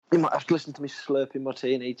You might have to listen to me slurping my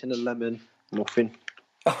tea and eating a lemon muffin.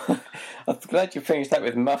 I'm glad you finished that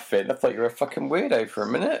with muffin. I thought you were a fucking weirdo for a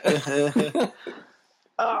minute.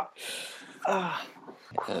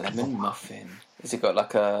 Lemon muffin. Has it got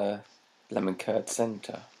like a lemon curd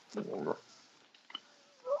centre?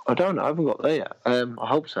 I don't know. I haven't got there yet. I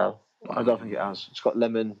hope so. But I don't think it has. It's got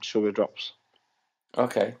lemon sugar drops.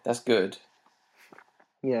 Okay, that's good.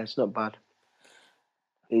 Yeah, it's not bad.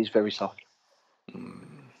 It is very soft.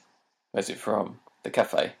 Where's it from? The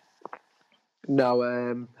cafe?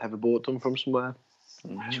 No, have a bought them from somewhere.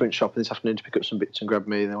 She went shopping this afternoon to pick up some bits and grab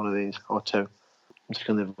me one of these or two. I'm just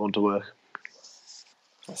going to want to work.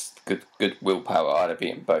 That's good willpower. I'd have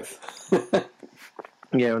eaten both.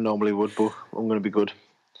 Yeah, I normally would, but I'm going to be good.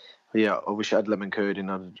 Yeah, I wish I had lemon curd in.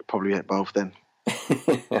 I'd probably eat both then.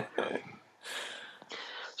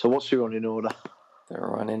 So what's your running order? The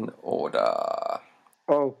running order.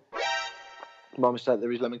 Oh, my mistake.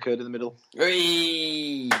 There is lemon curd in the middle.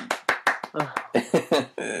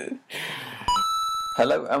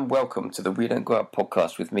 Hello and welcome to the We Don't Go Out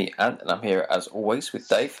podcast with me, Ant, and I'm here as always with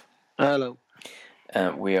Dave. Hello.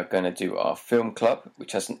 And we are going to do our film club,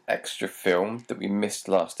 which has an extra film that we missed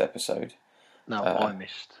last episode. No, I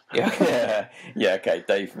missed. Yeah, okay,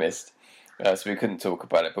 Dave missed. So we couldn't talk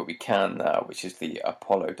about it, but we can now, which is the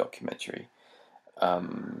Apollo documentary.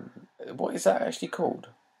 What is that actually called?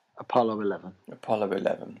 Apollo 11. Apollo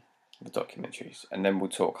 11, the documentaries. And then we'll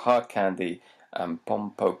talk Hard Candy and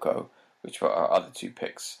Pompoko, which were our other two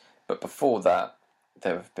picks. But before that,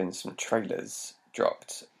 there have been some trailers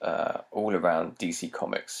dropped all around DC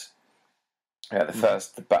Comics. The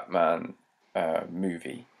first, the Batman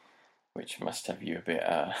movie, which must have you a bit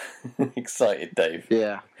excited, Dave.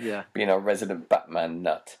 Yeah. Being our resident Batman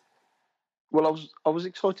nut. Well, I was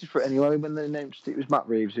excited for it anyway when they announced it was Matt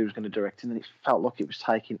Reeves who was going to direct it, and it felt like it was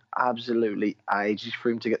taking absolutely ages for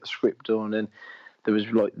him to get the script done, and there was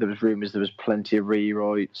rumours there was plenty of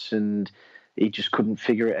rewrites, and he just couldn't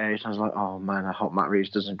figure it out. I was like, oh man, I hope Matt Reeves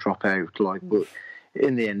doesn't drop out. But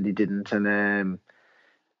in the end, he didn't, and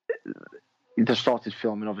they started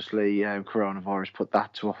filming. Obviously, coronavirus put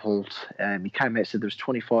that to a halt. He came out and said there was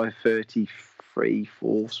 25, 33,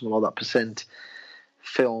 4, something like that percent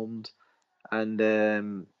filmed. And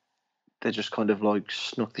they just kind of like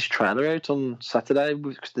snuck this trailer out on Saturday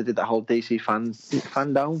because they did that whole DC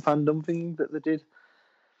fandom thing that they did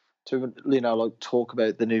to like talk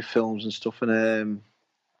about the new films and stuff. And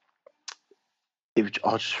I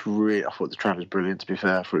thought the trailer was brilliant. To be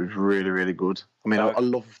fair, I thought it was really, really good. I mean, I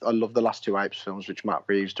love the last two Apes films which Matt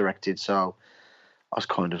Reeves directed. So I was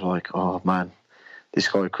kind of like, oh man, this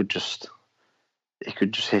guy could just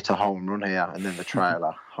hit a home run here. And then the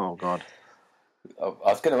trailer, oh god. I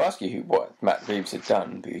was going to ask you what Matt Reeves had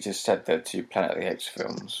done, but you just said the two Planet of the Apes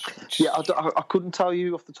films. Yeah, I couldn't tell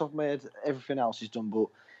you off the top of my head everything else he's done, but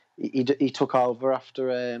he took over after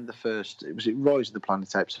the first. It was Rise of the Planet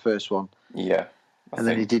of the Apes, the first one. Yeah.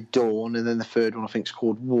 Then he did Dawn, and then the third one I think is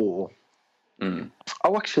called War. Mm.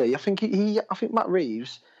 Oh, actually, I think Matt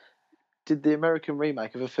Reeves did the American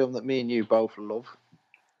remake of a film that me and you both love.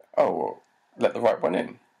 Oh, well, Let the Right One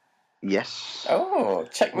In. Yes. Oh,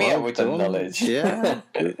 check me out with the knowledge. Yeah,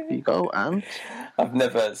 there you go, Ant. I've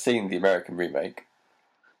never seen the American remake.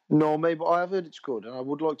 No, maybe, but I have heard it's good, and I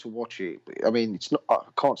would like to watch it. But, I mean, it's not. I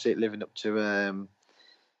can't see it living up to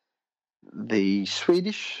the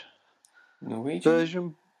Swedish Norwegian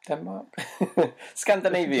version. Denmark?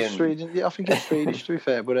 Scandinavian. Sweden. Yeah, I think it's Swedish, to be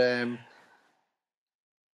fair. But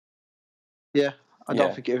yeah, I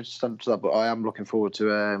don't think it would stand up to that. But I am looking forward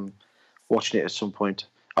to watching it at some point.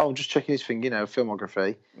 Oh, I'm just checking his thing,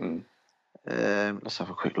 filmography. Let's have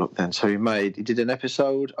a quick look then. So he did an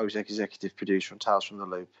episode. I was executive producer on Tales from the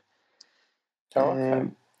Loop. Oh, okay.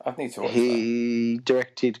 I need to watch that. He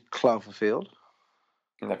directed Cloverfield.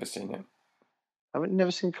 Never seen it. I've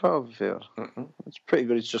never seen Cloverfield. It's pretty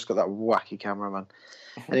good. It's just got that wacky cameraman.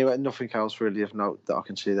 Anyway, nothing else really of note that I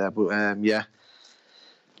can see there. But yeah.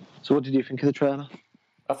 So, what did you think of the trailer?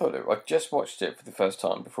 I just watched it for the first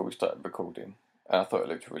time before we started recording, and I thought it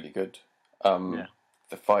looked really good. The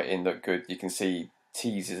fighting looked good. You can see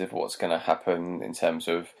teasers of what's going to happen in terms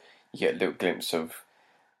of you get a little glimpse of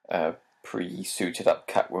pre-suited up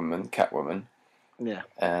Catwoman. Yeah.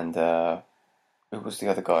 And who was the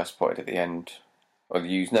other guy I spotted at the end?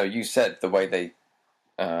 You said the way they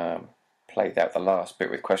played out the last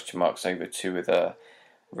bit with question marks over to the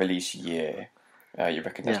release year. You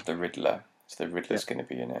reckon that's the Riddler? So the Riddler's going to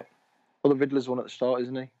be in it. Well, the Riddler's one at the start,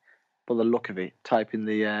 isn't he? By the look of it, typing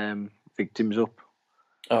the victims up.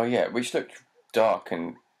 Oh yeah, which looked dark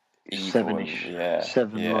and Sevenish. Yeah.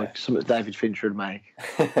 Seven, like something David Fincher would make.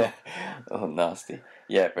 Oh, nasty.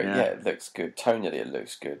 Yeah, but Yeah. it looks good. Tonally, it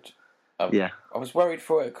looks good. I was worried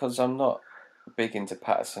for it because I'm not big into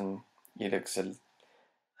Patterson. He looks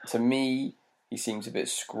to me, he seems a bit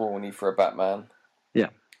scrawny for a Batman. Yeah.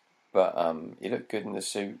 But he looked good in the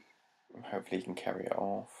suit. Hopefully he can carry it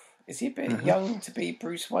off. Is he a bit young to be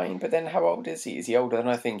Bruce Wayne? But then how old is he? Is he older than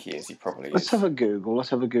I think he is? He probably is. Let's have a Google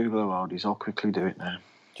how old he is. I'll quickly do it now.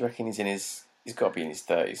 Do you reckon he's got to be in his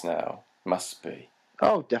 30s now? Must be.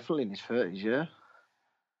 Oh, definitely in his 30s, yeah.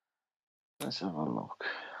 Let's have a look.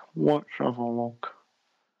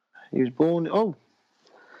 He was born... Oh.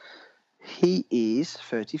 He is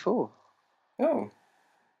 34. Oh.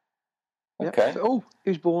 Okay. Yep. Oh,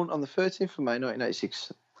 he was born on the 13th of May,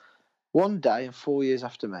 1986. 1 day and 4 years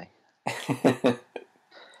after me.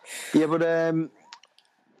 Yeah, but I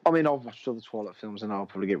mean, I've watched all the Twilight films and I'll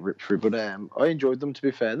probably get ripped through, but I enjoyed them, to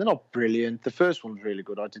be fair. They're not brilliant. The first one was really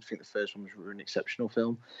good. I did think the first one was an exceptional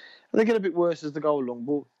film. And they get a bit worse as they go along,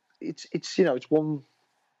 but it's one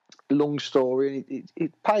long story and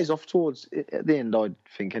it pays off towards at the end, I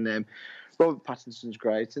think. And Robert Pattinson's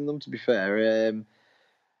great in them, to be fair.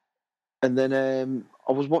 And then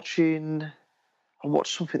I watched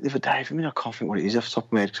something the other day. I mean, I can't think what it is off the top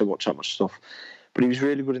of my head because I watch that much stuff. But he was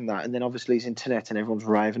really good in that. And then obviously he's in Tenet and everyone's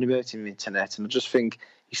raving about him in Tenet. And I just think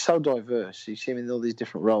he's so diverse. You see him in all these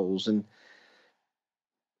different roles. And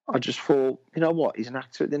I just thought, you know what? He's an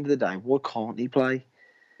actor at the end of the day. Why can't he play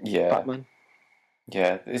Batman?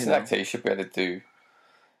 Yeah, he's an actor. He should be able to do.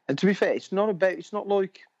 And to be fair, it's not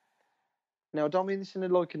like... Now, I don't mean this in a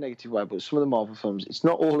negative way, but some of the Marvel films, it's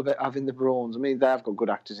not all about having the brawns. I mean, they have got good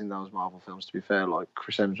actors in those Marvel films, to be fair, like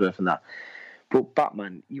Chris Hemsworth and that. But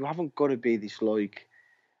Batman, you haven't got to be this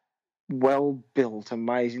well-built,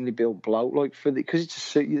 amazingly built bloke, because it's a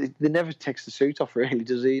suit. They never takes the suit off, really,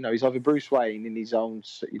 does he? He's either Bruce Wayne in his own,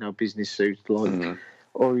 business suit,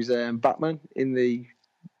 or he's Batman in the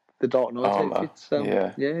Dark Knight outfit. So,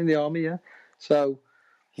 in the army, yeah. So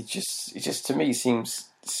he just to me seems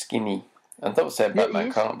skinny. I don't say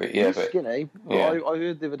Batman can't be, but skinny. Yeah. I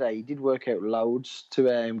heard the other day he did work out loads to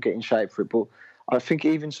get in shape for it, but I think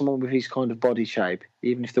even someone with his kind of body shape,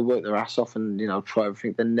 even if they work their ass off and try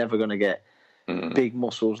everything, they're never going to get big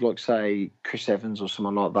muscles like, say, Chris Evans or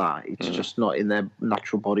someone like that. It's just not in their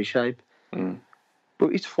natural body shape.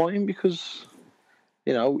 But it's fine because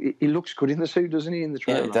he looks good in the suit, doesn't he? In the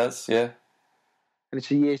trailer, yeah, he does. Yeah. And it's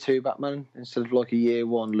a year 2 Batman instead of a year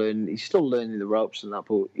 1 learning. He's still learning the ropes and that,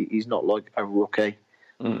 but he's not like a rookie.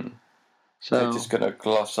 So they're just going to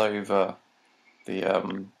gloss over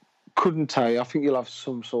the. Couldn't tell you. I think you'll have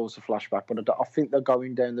some sort of flashback, but I think they're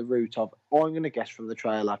going down the route of. I'm going to guess from the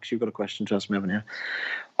trailer, because you've got a question to ask me, haven't you?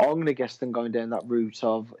 I'm going to guess them going down that route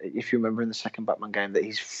of, if you remember in the second Batman game, that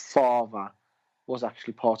his father was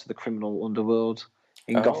actually part of the criminal underworld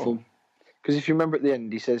in Gotham. Because if you remember at the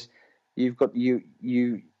end, he says. You've got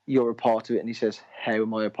you're a part of it, and he says, "How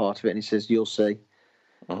am I a part of it?" And he says, "You'll see."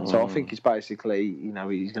 So I think it's basically, he's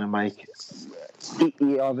going to make.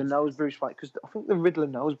 He either knows Bruce Wayne, because I think the Riddler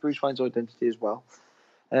knows Bruce Wayne's identity as well.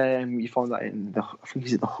 You find that in I think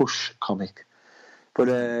he's in the Hush comic, but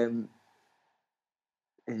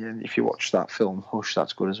if you watch that film Hush,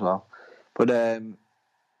 that's good as well. But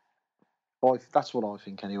that's what I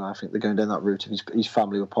think anyway. I think they're going down that route of his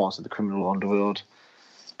family were part of the criminal underworld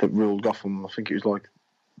that ruled Gotham. I think it was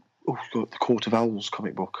the Court of Owls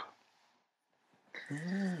comic book.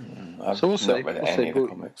 So we'll see. Any of the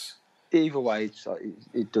comics. Either way,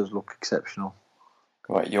 it does look exceptional.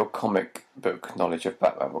 Right, your comic book knowledge of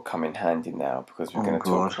Batman will come in handy now, because we're going to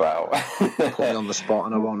talk about. Put me on the spot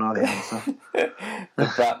and I won't know the answer.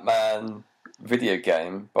 The Batman video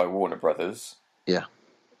game by Warner Brothers. Yeah.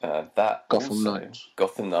 That Gotham Knights.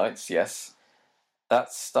 Gotham Knights, yes.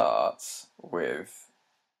 That starts with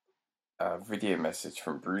a video message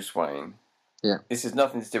from Bruce Wayne. Yeah. This has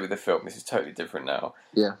nothing to do with the film. This is totally different now.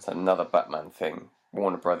 Yeah. It's another Batman thing.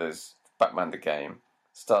 Warner Brothers, Batman the game,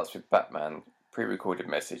 starts with Batman pre-recorded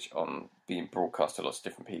message on being broadcast to lots of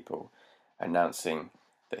different people, announcing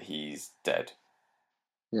that he's dead.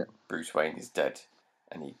 Yeah. Bruce Wayne is dead,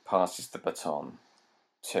 and he passes the baton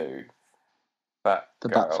to the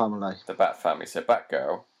Bat family. The Bat family. So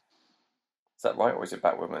Batgirl. Is that right, or is it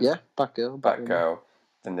Batwoman? Yeah, Batgirl. Batgirl.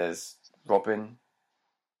 Then there's Robin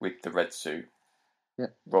with the red suit. Yeah.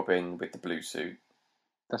 Robin with the blue suit.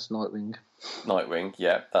 That's Nightwing. Nightwing,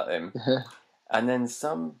 yeah, that him. Yeah. And then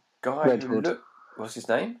some guy Red Hood. What's his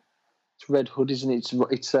name? It's Red Hood, isn't it?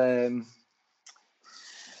 It's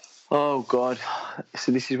Oh God!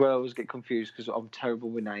 So this is where I always get confused because I'm terrible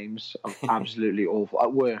with names. I'm absolutely awful.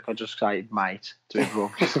 At work, I just say mate to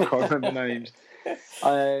everyone because I can't remember names.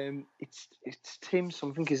 It's Tim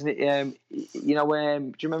something, isn't it? Do you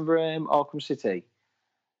remember Arkham City?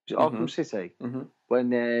 Was it Arkham City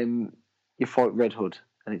when you fight Red Hood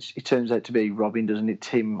and it turns out to be Robin, doesn't it?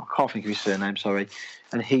 Tim, I can't think of his surname. Sorry,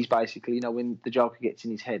 and he's basically when the Joker gets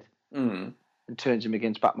in his head and turns him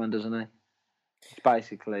against Batman, doesn't he? It's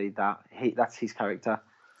basically that. That's his character.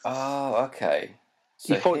 Oh, okay.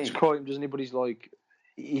 So he fights crime, doesn't he? But he's like,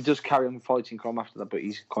 he does carry on fighting crime after that, but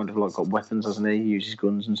he's kind of like got weapons, hasn't he? He uses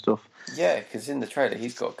guns and stuff. Yeah, because in the trailer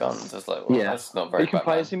he's got guns. I was like, well, that's not very. You can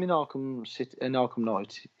play as him in Arkham City, in Arkham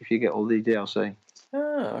Knight if you get all the DLC.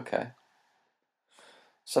 Oh, okay.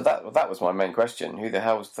 So that was my main question. Who the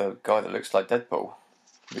hell's the guy that looks like Deadpool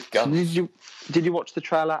with guns? So did you watch the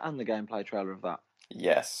trailer and the gameplay trailer of that?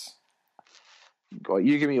 Yes. Right,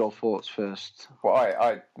 you give me your thoughts first. Well,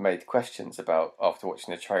 I made questions about after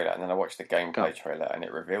watching the trailer, and then I watched the gameplay trailer, and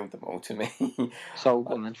it revealed them all to me. So,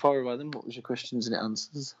 go on then, fire away then. What was your questions and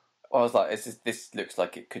answers? Well, I was like, this looks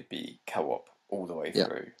like it could be co-op all the way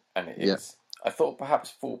through, and it is. I thought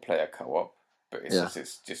perhaps 4-player co-op, but it says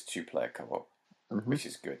it's just 2-player co-op, which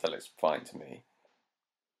is good. That looks fine to me.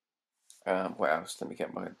 What else? Let me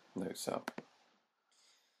get my notes up.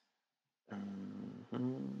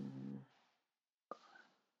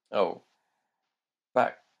 Oh,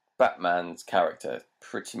 Batman's character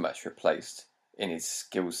pretty much replaced in his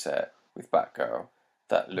skill set with Batgirl.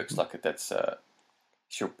 That looks like a dead cert.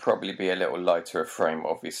 She'll probably be a little lighter of frame,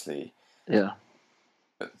 obviously. Yeah.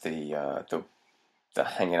 But the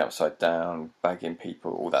hanging upside down, bagging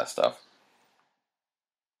people, all that stuff.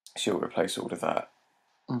 She'll replace all of that.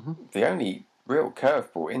 The only real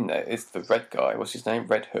curveball in there is the red guy. What's his name?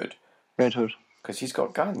 Red Hood. Red Hood. Because he's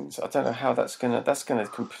got guns. I don't know how that's gonna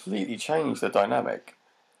completely change the dynamic.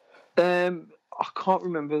 I can't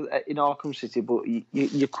remember in Arkham City, but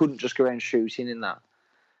you couldn't just go around shooting in that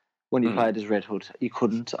when you played as Red Hood. You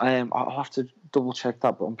couldn't. I'll have to double check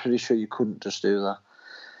that, but I'm pretty sure you couldn't just do that.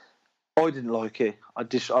 I didn't like it. I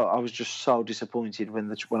was just so disappointed when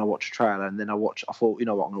I watched the trailer, and then I thought, you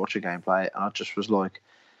know what, I'm gonna watch a gameplay, and I just was like,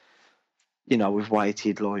 we've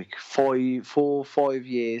waited like 5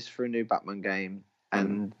 years for a new Batman game,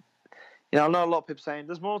 and I know a lot of people saying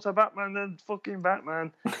there's more to Batman than fucking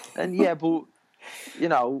Batman, and but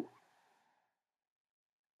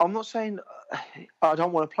I'm not saying I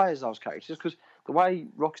don't want to play as those characters because the way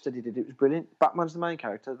Rocksteady did it was brilliant. Batman's the main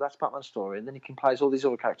character, that's Batman's story, and then he can play as all these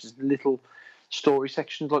other characters, little story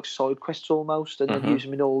sections like side quests almost, and then use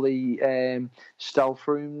them in all the stealth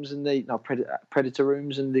rooms and the predator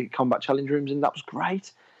rooms and the combat challenge rooms, and that was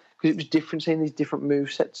great because it was different seeing these different move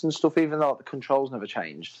sets and stuff, even though the controls never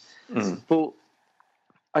changed. But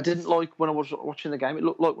I didn't like when I was watching the game. It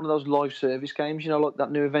looked like one of those live service games, like that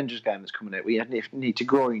new Avengers game that's coming out, where you need to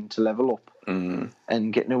grind to level up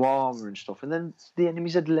and get new armor and stuff. And then the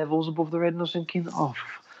enemies had levels above their head, and I was thinking,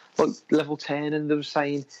 like level 10, and they were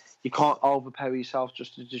saying you can't overpower yourself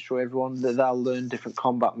just to destroy everyone. They'll learn different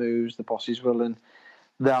combat moves, the bosses will, and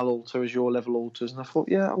they'll alter as your level alters. And I thought,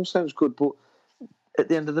 yeah, all sounds good, but at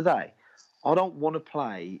the end of the day, I don't want to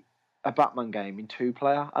play a Batman game in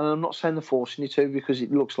 2-player, and I'm not saying they're forcing you to because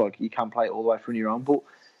it looks like you can play it all the way through on your own, but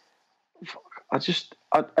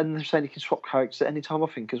and they're saying you can swap characters at any time, I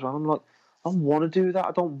think, as well. I'm like, I don't want to do that.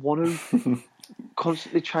 I don't want to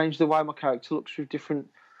constantly change the way my character looks with different...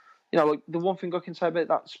 like the one thing I can say about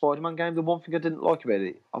that Spider-Man game, the one thing I didn't like about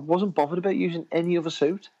it, I wasn't bothered about using any other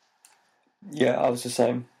suit. Yeah, I was the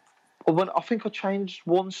same. I think I changed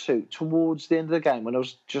one suit towards the end of the game when I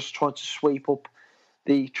was just trying to sweep up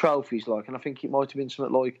the trophies, and I think it might have been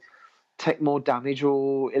something like take more damage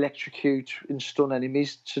or electrocute and stun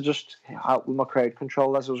enemies to just help with my crowd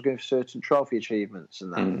control as I was going for certain trophy achievements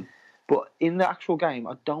and that. But in the actual game,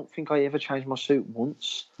 I don't think I ever changed my suit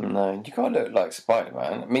once. No, you can't look like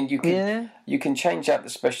Spider-Man. I mean, you can change out the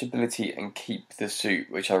special ability and keep the suit,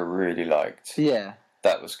 which I really liked. Yeah.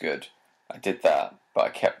 That was good. I did that, but I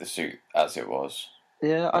kept the suit as it was.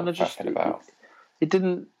 Yeah, and I just... It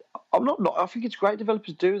didn't... I think it's great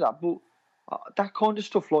developers do that, but that kind of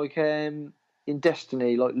stuff like in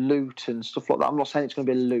Destiny, like loot and stuff like that, I'm not saying it's going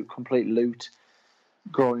to be a complete loot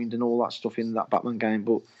grind and all that stuff in that Batman game,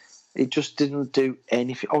 but it just didn't do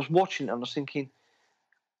anything. I was watching it and I was thinking,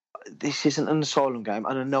 this isn't an Asylum game,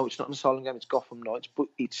 and I know it's not an Asylum game, it's Gotham Knights, but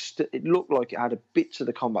it looked like it had a bit of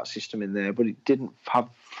the combat system in there, but it didn't have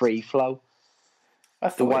free flow. I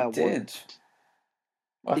thought it did.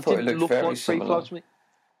 I thought it looked very similar to me.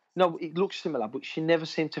 No, it looks similar, but she never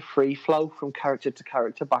seemed to free flow from character to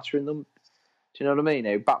character, battering them. Do you know what I mean?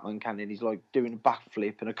 How Batman can, and he's like doing a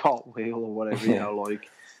backflip and a cartwheel or whatever, you know, like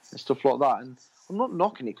and stuff like that. And I'm not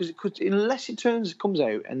knocking it because it could, unless it comes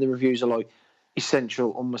out and the reviews are like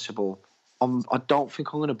essential, unmissable. I don't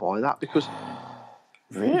think I'm going to buy that because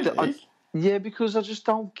really. Yeah, because I just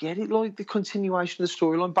don't get it. Like the continuation of the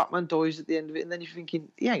storyline, Batman dies at the end of it, and then you're thinking,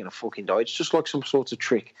 he ain't gonna fucking die. It's just like some sort of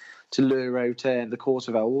trick to lure out the Court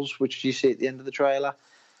of Owls, which you see at the end of the trailer.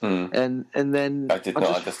 And then I did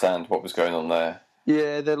not understand what was going on there.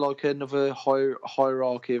 Yeah, they're like another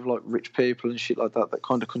hierarchy of like rich people and shit like that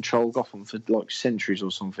kind of control Gotham for like centuries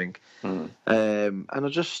or something. And I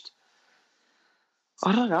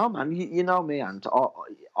don't know, man. You know me, and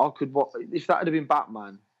I could. If that had been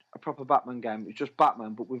Batman, a proper Batman game, it's just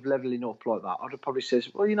Batman, but with leveling up like that, I'd have probably said,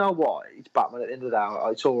 well, you know what, it's Batman at the end of the day,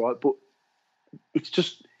 it's all right, but it's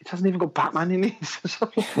just, it hasn't even got Batman in it.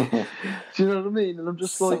 Do you know what I mean? And I'm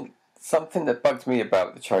just like... Something that bugged me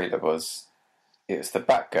about the trailer was, it was the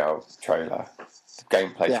Batgirl trailer, the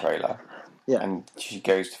gameplay trailer, and she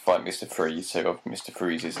goes to fight Mr. Freeze, so Mr.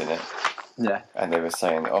 Freeze is in it. Yeah. And they were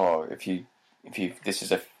saying, oh, if you this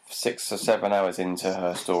is 6 or 7 hours into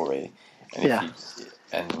her story,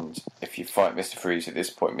 and if you fight Mr. Freeze at this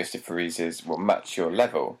point, Mr. Freeze will match your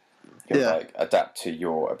level. He'll like adapt to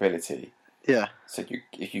your ability. Yeah. So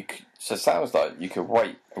so it sounds like you could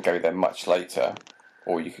wait and go there much later,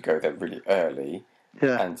 or you could go there really early.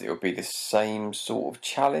 Yeah. And it'll be the same sort of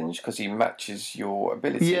challenge because he matches your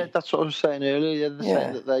ability. Yeah, that's what I was saying earlier. Yeah, they're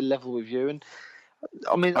saying that they level with you, and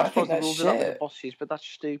I mean, I suppose the rules are not with the bosses, but that's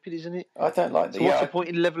stupid, isn't it? I don't like that. So what's the point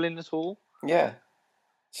in leveling at all? Yeah,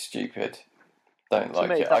 stupid. Don't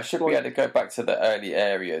like it. I should be able to go back to the early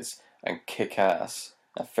areas and kick ass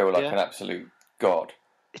and feel like an absolute god.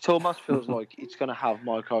 It almost feels like it's going to have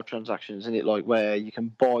microtransactions, isn't it? Like where you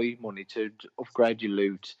can buy money to upgrade your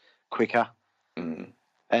loot quicker.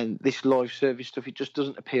 And this live service stuff, it just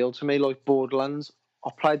doesn't appeal to me. Like Borderlands, I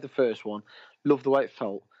played the first one, loved the way it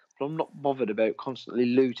felt, but I'm not bothered about constantly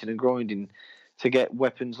looting and grinding to get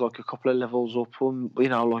weapons like a couple of levels up, you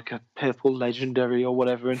know, like a purple legendary or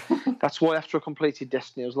whatever. And that's why after I completed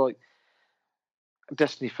Destiny, I was like,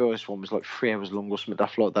 Destiny first one was like 3 hours long or something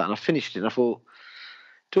like that, and I finished it and I thought,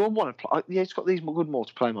 do I want to play? Yeah, it's got these good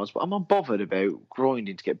multiplayer modes, but am I bothered about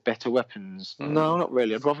grinding to get better weapons? No, not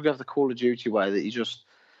really. I'd rather go the Call of Duty way that you just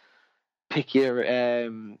pick your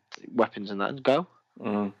weapons and that and go. Do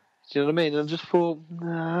you know what I mean? And I just thought,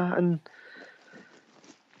 nah, and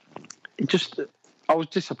it just, I was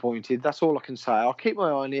disappointed. That's all I can say. I'll keep my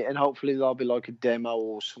eye on it, and hopefully there'll be like a demo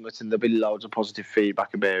or something, and there'll be loads of positive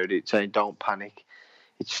feedback about it, saying don't panic.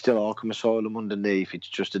 It's still Arkham Asylum underneath. It's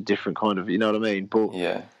just a different kind of, you know what I mean? But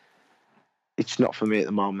it's not for me at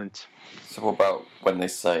the moment. So what about when they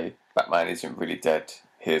say Batman isn't really dead?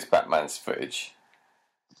 Here's Batman's footage.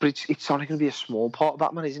 But it's only going to be a small part of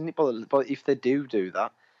Batman, isn't it? But if they do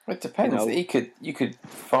that, it depends. You know, you could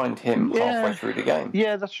find him halfway through the game.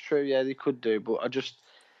 Yeah, that's true. Yeah, they could do. But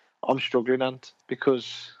I'm struggling, Ant,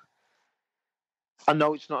 because I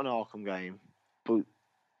know it's not an Arkham game, but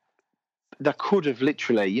they could have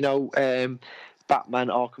literally, you know, Batman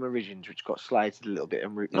Arkham Origins, which got slated a little bit,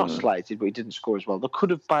 and not slated, but he didn't score as well. They could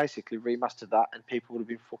have basically remastered that, and people would have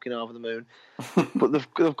been fucking over the moon. But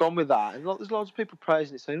they've gone with that, and there's loads of people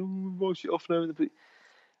praising it, saying, "Oh, write it off now." But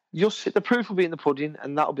the proof will be in the pudding,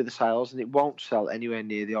 and that'll be the sales, and it won't sell anywhere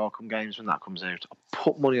near the Arkham games when that comes out. I'll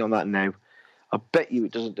put money on that now. I bet you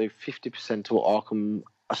it doesn't do 50% of what Arkham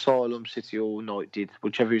Asylum, City Hall, Night did,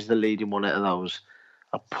 whichever is the leading one out of those.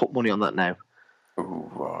 I'll put money on that now.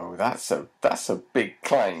 Ooh, wow, that's a big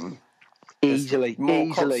claim. Easily,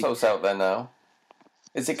 more consoles out there now.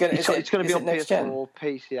 Is it going? It's going to be on PS4, gen?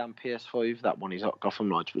 PC, and PS5. That one is Gotham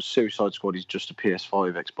Knights, but Suicide Squad is just a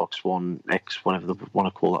PS5, Xbox One X, whatever they want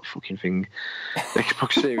to call that fucking thing.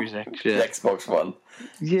 Xbox Series X. Yeah. The Xbox One.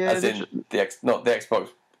 Yeah, as in not the Xbox.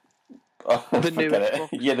 Oh, the new Xbox.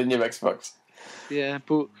 Yeah, the new Xbox. Yeah,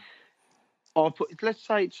 but. Let's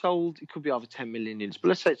say it sold, it could be over 10 million units, but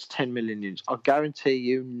let's say it's 10 million units. I guarantee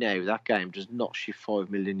you now that game does not shift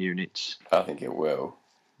 5 million units. I think it will.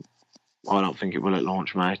 I don't think it will at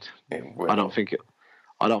launch, mate. It will. I don't think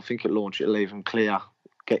at launch it'll even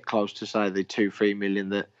get close to say the 2-3 million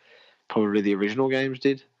that probably the original games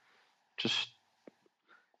did. Just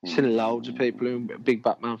seen loads of people who are big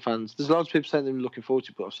Batman fans. There's loads of people saying they're looking forward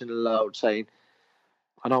to it, but I've seen a load saying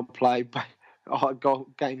I don't play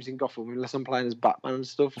games in Gotham unless I'm playing as Batman and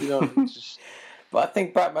stuff, you know. But I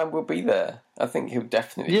think Batman will be there. I think he'll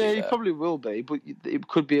definitely be there. He probably will be, but it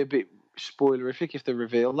could be a bit spoilerific if they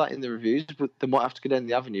reveal that in the reviews, but they might have to go down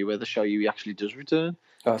the avenue where they show you he actually does return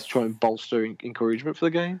to try and bolster encouragement for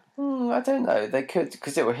the game. I don't know. They could,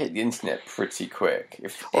 because it will hit the internet pretty quick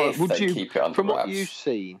if they keep it under from wraps. What you've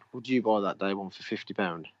seen, would you buy that day one for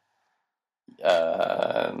 £50?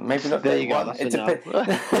 Maybe not there day you go, one. that's It depends.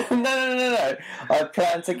 No. I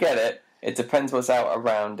plan to get it. It depends what's out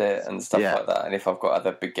around it and stuff like that, and if I've got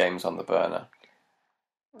other big games on the burner.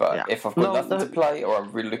 But if I've got nothing to play or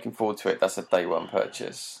I'm really looking forward to it, that's a day one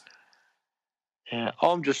purchase. Yeah,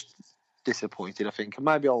 I'm just disappointed. I think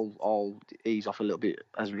maybe I'll ease off a little bit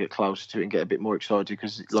as we get closer to it and get a bit more excited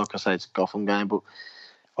because, like I say, it's a Gotham game. But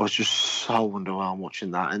I was just so underwhelmed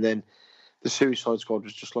watching that, and then the Suicide Squad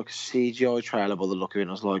was just like a CGI trailer by the look of it.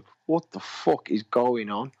 And I was like, what the fuck is going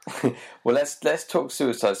on? Well, let's talk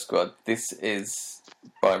Suicide Squad. This is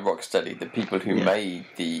by Rocksteady, the people who made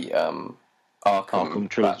the Arkham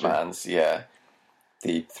trilogy. Batmans,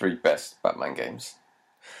 the 3 best Batman games.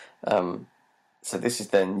 So this is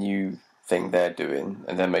their new thing they're doing,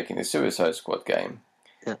 and they're making a Suicide Squad game.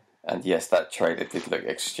 Yeah. And yes, that trailer did look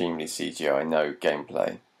extremely CGI, no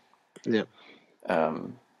gameplay. Yeah.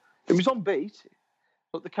 It was on beat.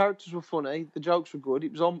 But the characters were funny, the jokes were good.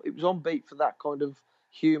 It was on beat for that kind of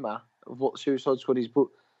humour of what Suicide Squad is. But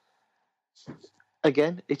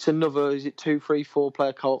again, it's another 2, 3, 4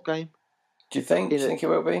 player co-op game. Do you think? Think it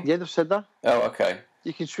will be? Yeah, they've said that. Oh, okay.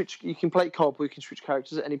 You can switch. You can play co-op, or you can switch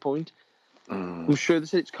characters at any point. I'm sure they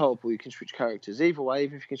said it's co-op, or you can switch characters. Either way,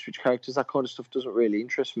 even if you can switch characters, that kind of stuff doesn't really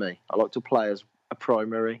interest me. I like to play as a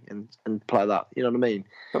primary and play that. You know what I mean?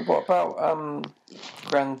 But what about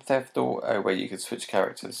Grand Theft Auto, where you could switch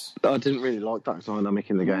characters? I didn't really like that dynamic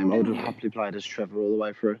in the game. I would have happily played as Trevor all the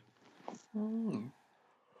way through.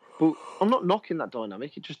 But I'm not knocking that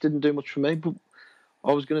dynamic. It just didn't do much for me. But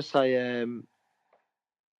I was going to say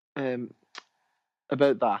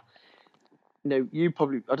about that. Now, you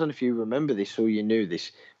probably, I don't know if you remember this or you knew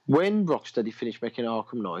this. When Rocksteady finished making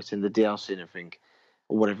Arkham Knight and the DLC and everything,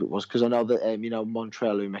 or whatever it was, because I know that,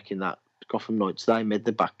 Montreal, who were making that Gotham Knights, they made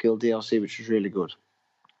the Batgirl DLC, which was really good.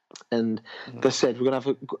 And they said, we're going to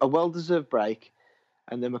have a well-deserved break,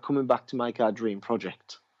 and then we're coming back to make our dream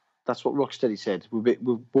project. That's what Rocksteady said. We're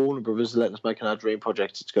Warner Brothers letting us make our dream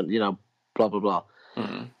project. It's going to, blah, blah, blah.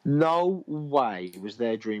 Mm-hmm. No way was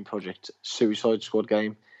their dream project Suicide Squad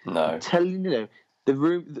game. No. I'm telling you, the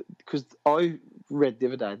room, because I read the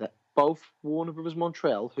other day that both Warner Brothers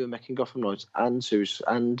Montreal, who are making Gotham Knights, and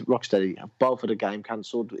Rocksteady have both had a game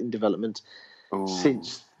cancelled in development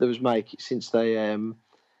since they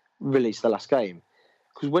released the last game.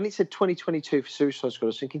 Because when it said 2022 for Suicide Squad, I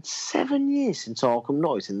was thinking 7 years since Arkham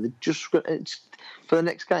Knight, and they're just for the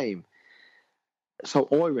next game. So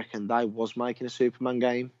I reckon they was making a Superman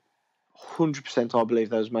game. 100% I believe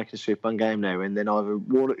they was making a Superman game now, and then either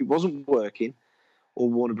it wasn't working, or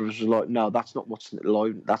Warner Brothers was like, no, that's not what's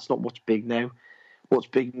big now. What's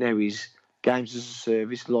big now is games as a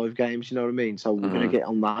service, live games. You know what I mean? So we're going to get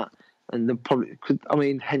on that, and then probably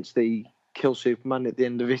hence the kill Superman at the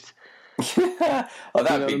end of it. Oh,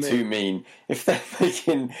 that'd be too mean if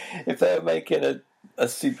they're making a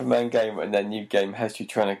Superman game and their new game has you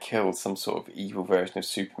trying to kill some sort of evil version of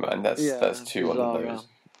Superman. That's too on the nose.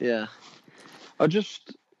 Yeah.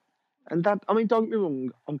 don't get me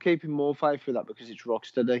wrong, I'm keeping more faith for that because it's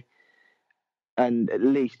Rocksteady. And at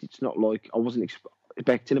least it's not like I wasn't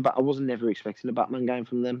never expecting a Batman game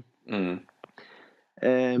from them.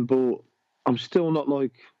 But I'm still not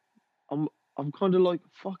like, I'm kind of like,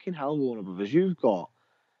 fucking hell, Warner Brothers, you've got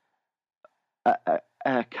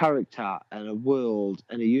a character and a world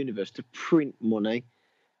and a universe to print money,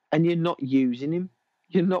 and you're not using him.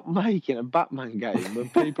 You're not making a Batman game when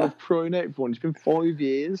people are crying out for one. It's been 5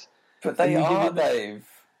 years. But they are, Dave.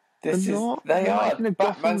 They are.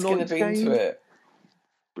 Batman's going to be into it.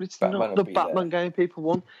 But it's not the Batman game people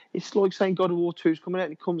want. It's like saying God of War 2 is coming out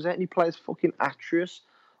and he comes out and he plays fucking Atreus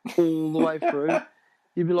all the way through.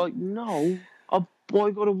 You'd be like, no, I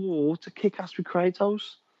buy God of War to kick ass with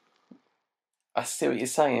Kratos. I see what you're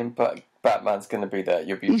saying, but Batman's going to be there.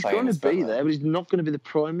 He's going to be there, but he's not going to be the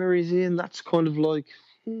primary, is he? And that's kind of like,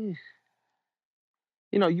 you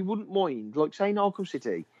wouldn't mind, like, say in Arkham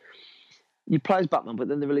City, you play as Batman, but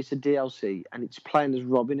then they release a DLC and it's playing as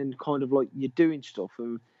Robin, and kind of like you're doing stuff,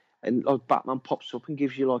 and like Batman pops up and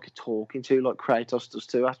gives you like a talking to, like Kratos does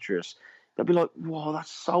to Atreus. They'd be like, "Wow,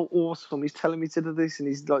 that's so awesome! He's telling me to do this," and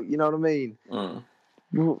he's like, you know what I mean?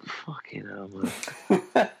 Well, fucking hell, man.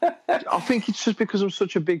 I think it's just because I'm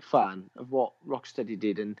such a big fan of what Rocksteady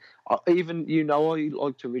did, and I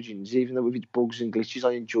liked Origins, even though with its bugs and glitches,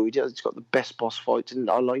 I enjoyed it. It's got the best boss fights, and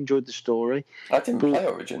I enjoyed the story. I didn't play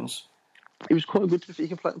Origins. It was quite good. You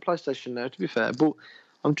can play it on PlayStation now, to be fair. But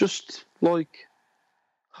I'm just like,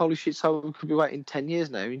 holy shit! So we could be waiting 10 years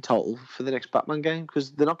now in total for the next Batman game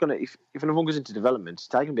because they're not going to. If another one goes into development, it's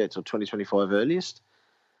taking me until 2025 earliest.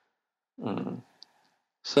 Mm.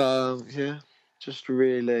 So yeah, just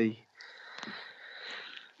really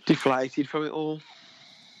deflated from it all.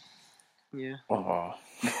 Yeah. Oh.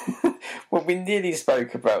 Well, we nearly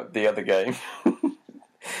spoke about the other game.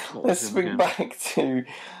 Let's swing back to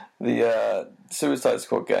the Suicide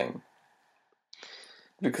Squad game.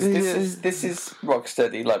 Because this is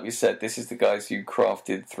Rocksteady, like we said. This is the guys who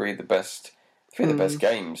crafted three of the best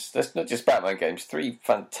games. That's not just Batman games. 3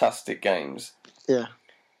 fantastic games. Yeah.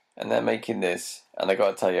 And they're making this, and I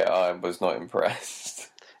got to tell you, I was not impressed.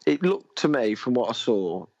 It looked to me, from what I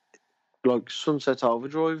saw, like Sunset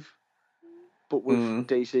Overdrive, but with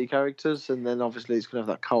DC characters, and then obviously it's going to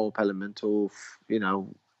have that co-op element of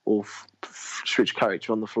switch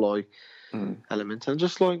character on the fly element, and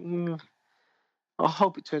just like. I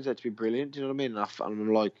hope it turns out to be brilliant. Do you know what I mean? And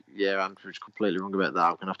I'm like, yeah, Andrew's completely wrong about that.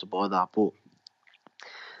 I'm gonna have to buy that, but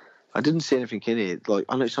I didn't see anything in it. Like,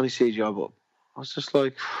 I know it's only CGI, but I was just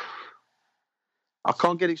like, I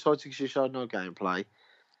can't get excited because you showed no gameplay.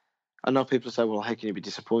 I know people say, well, how can you be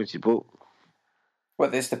disappointed? But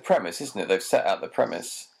there's the premise, isn't it? They've set out the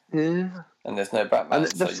premise. Yeah. And there's no Batman.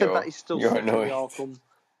 And they've said that he's still set in the Arkham.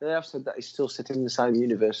 They have said that he's still set in the same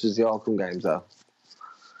universe as the Arkham games, though.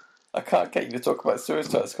 I can't get you to talk about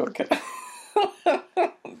Suicide Squad.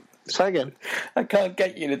 Say again. I can't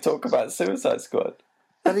get you to talk about Suicide Squad.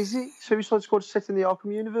 That is it? Suicide Squad set in the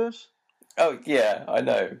Arkham universe? Oh, yeah, I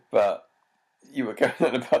know, but you were going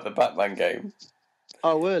on about the Batman game.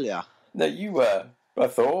 Oh, earlier? No, you were, I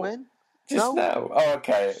thought. When? Just now. Oh,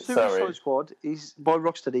 okay, sorry. Suicide Squad is, by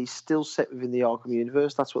Rocksteady, still set within the Arkham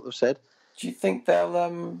universe. That's what they've said. Do you think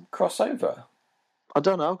they'll cross over? I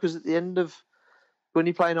don't know, because at the end of... When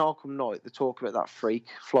you play an Arkham Knight, they talk about that freak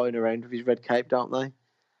flying around with his red cape, don't they?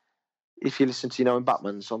 If you listen to, when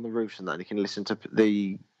Batman's on the roofs and that, you can listen to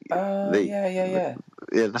yeah.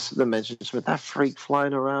 Yeah, that's the mention of that freak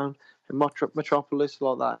flying around in Metropolis,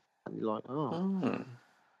 like that. And you're like, oh.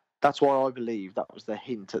 That's why I believe that was the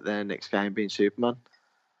hint at their next game being Superman.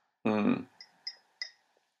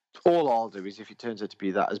 All I'll do is, if it turns out to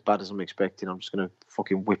be that as bad as I'm expecting, I'm just going to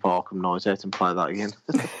fucking whip Arkham Knight out and play that again.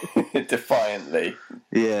 Defiantly.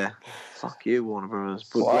 Yeah. Fuck you, Warner Bros.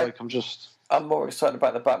 But well, I'm more excited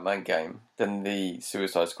about the Batman game than the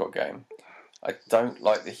Suicide Squad game. I don't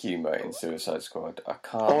like the humour in Suicide Squad. I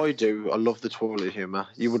can't. I do. I love the toilet humour.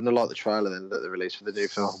 You wouldn't have liked the trailer then that they released for the new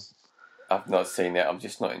film. I've not seen it. I'm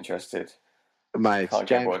just not interested. Mate,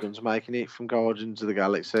 James Gunn's making it from Guardians of the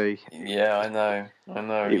Galaxy. Yeah, I know.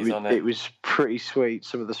 He's on it. It was pretty sweet,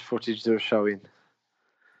 some of the footage they were showing.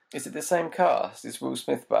 Is it the same cast? Is Will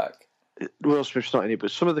Smith back? Will Smith's not in it,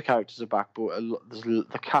 but some of the characters are back, but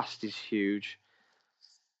the cast is huge.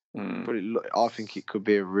 But I think it could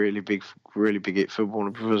be a really big hit for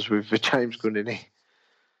Warner Bros. With James Gunn in it.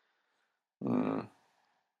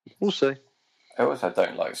 We'll see. I also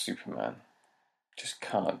don't like Superman. Just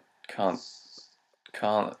can't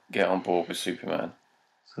get on board with Superman.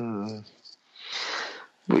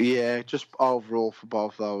 But yeah, just overall for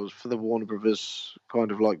both those, for the Warner Brothers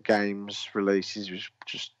kind of like games releases, was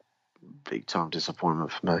just big time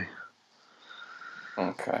disappointment for me.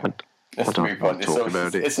 Okay. Let's move on.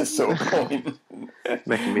 It's a sore point.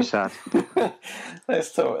 Making me sad.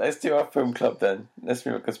 Let's do our film club then. Let's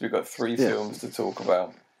move on, because we've got 3 films to talk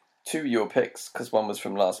about. 2 your picks, because one was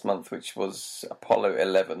from last month, which was Apollo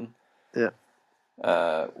 11. Yeah.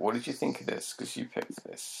 What did you think of this? Because you picked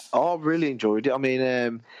this. Oh, I really enjoyed it. I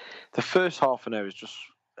mean, the first half an hour is just,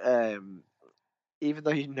 even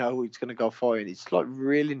though you know it's going to go fine, it's like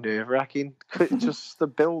really nerve-wracking. Just the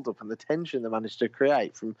build-up and the tension they managed to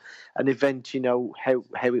create from an event, how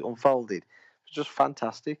it unfolded. It's just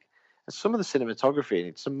fantastic. And some of the cinematography in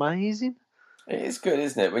it's amazing. It is good,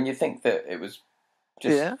 isn't it? When you think that it was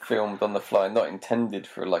just filmed on the fly, not intended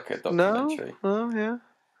for like a documentary. No, yeah.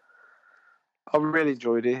 I really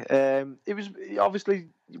enjoyed it. It was obviously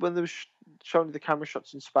when they were showing the camera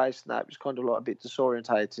shots in space and that, it was kind of like a bit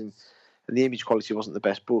disorientating, and the image quality wasn't the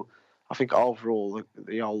best. But I think overall,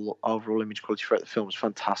 the overall image quality throughout the film was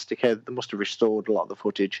fantastic. They must have restored a lot of the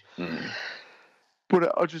footage.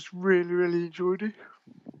 But I just really, really enjoyed it.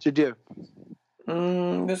 Did you?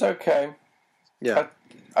 It was okay. Yeah.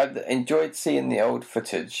 I enjoyed seeing the old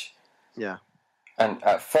footage. Yeah. And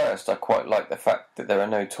at first, I quite like the fact that there are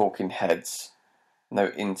no talking heads, no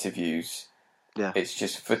interviews. Yeah. It's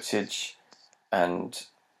just footage, and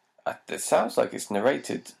it sounds like it's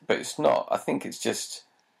narrated, but it's not. I think it's just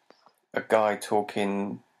a guy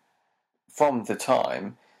talking from the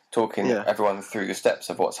time, talking everyone through the steps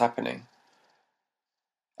of what's happening.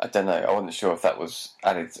 I don't know. I wasn't sure if that was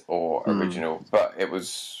added or original, but it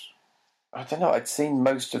was. I don't know. I'd seen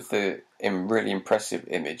most of the really impressive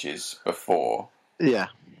images before. Yeah.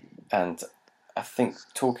 And I think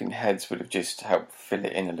talking heads would have just helped fill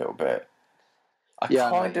it in a little bit. I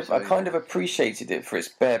kind of appreciated it for its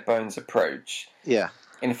bare bones approach. Yeah.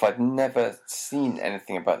 And if I'd never seen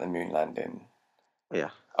anything about the moon landing,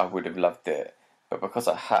 I would have loved it. But because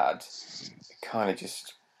I had, it kind of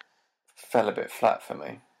just fell a bit flat for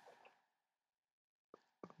me.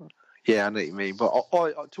 Yeah, I know what you mean. But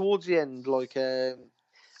I towards the end, like, I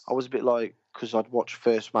was a bit like, because I'd watched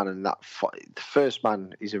First Man, and the First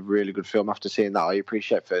Man is a really good film. After seeing that, I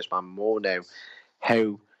appreciate First Man more now.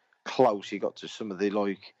 How close he got to some of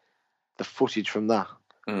the footage from that.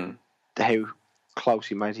 How close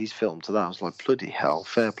he made his film to that. I was like, bloody hell,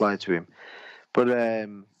 fair play to him. But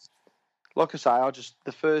like I say,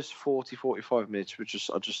 the first 40, 45 minutes were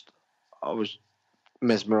I was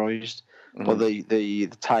mesmerised by the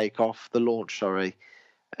takeoff, the launch, sorry,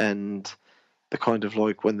 and the kind of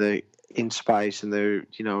like when they're in space and they're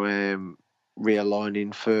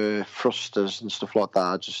realigning for thrusters and stuff like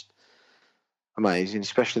that. Just amazing,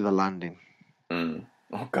 especially the landing.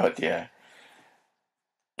 Oh God, yeah.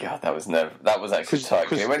 God, that was actually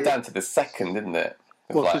tight. It went down to the second, didn't it?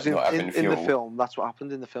 Well, because in the film, that's what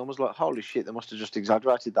happened in the film. I was like, holy shit, they must have just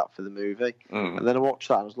exaggerated that for the movie. And then I watched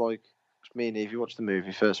that and I was like, me and Evie watched the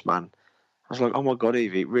movie First Man. I was like, oh my God,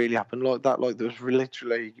 Evie, it really happened like that. Like, there was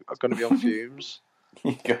literally going to be on fumes.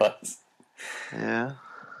 You guys. Yeah.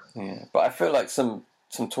 Yeah. But I feel like some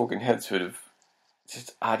talking heads would have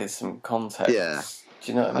just added some context. Yeah.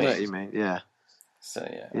 Do you know what I mean? I know what you mean, yeah. So,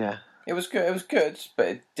 yeah. Yeah. It was good, but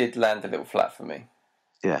it did land a little flat for me.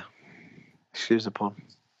 Yeah. Excuse the pun.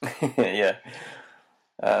 Yeah.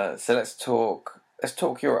 So let's talk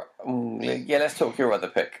your other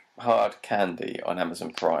pick, Hard Candy on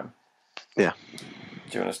Amazon Prime. Yeah.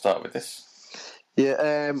 Do you want to start with this?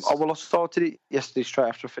 Yeah. I started it yesterday straight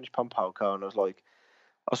after I finished Pampalco, and I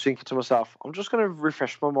was thinking to myself, I'm just going to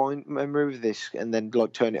refresh my memory with this, and then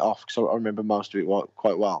turn it off because I remember most of it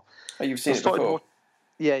quite well. Oh, you've seen it before?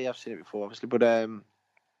 Yeah, I've seen it before, obviously, but I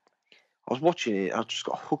was watching it. I just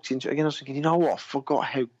got hooked into it again. I was thinking, you know what? I forgot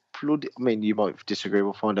how bloody. I mean, you might disagree.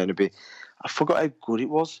 We'll find out in a bit. I forgot how good it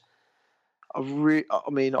was. I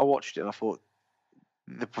watched it and I thought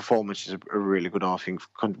the performances are really good. I think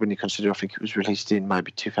when you consider, I think it was released in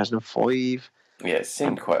maybe 2005. Yeah, it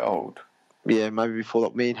seemed quite old. Yeah, maybe before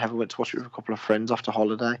that. Me and Heather went to watch it with a couple of friends after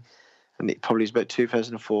holiday, and it probably is about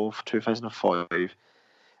 2004, 2005.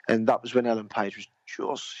 And that was when Ellen Page was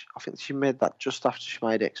I think she made that just after she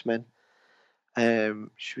made X-Men.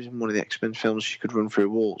 She was in one of the X-Men films. She could run through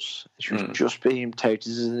walls. She was just being touted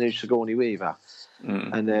as a new Sigourney Weaver.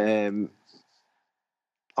 And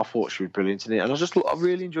I thought she was brilliant in it. And I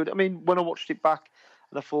really enjoyed it. I mean, when I watched it back,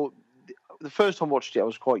 and I thought, the first time I watched it, I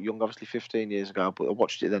was quite young, obviously 15 years ago, but I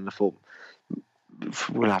watched it then and I thought,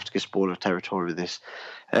 we'll have to get spoiler territory with this.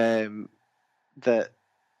 That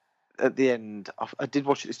at the end, I did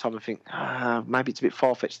watch it this time and think, maybe it's a bit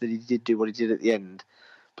far-fetched that he did do what he did at the end.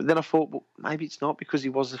 But then I thought, well, maybe it's not, because he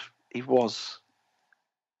was, as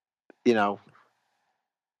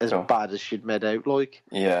bad as she'd made out like.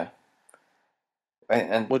 Yeah.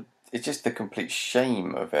 And it's just the complete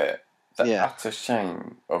shame of it. The utter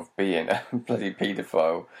shame of being a bloody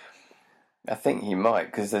paedophile. I think he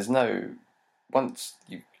might, because once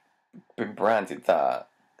you've been branded that,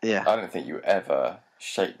 I don't think you ever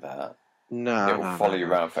shake that. No, it will follow you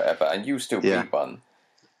around forever, and you'll still be one.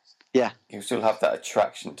 Yeah, you'll still have that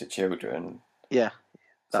attraction to children. Yeah,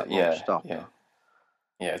 that won't stop.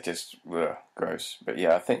 Yeah, just gross. But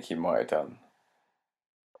yeah, I think he might have done.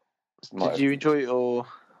 Did you enjoy it, or?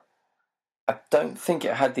 I don't think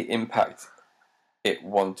it had the impact it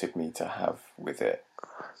wanted me to have with it.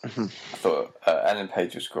 I thought Ellen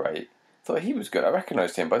Page was great. I thought he was good. I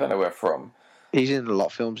recognised him, but I don't know where from. He's in a lot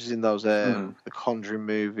of films. He's in those the Conjuring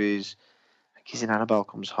movies. I think he's in Annabelle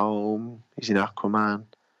Comes Home. He's in Aquaman.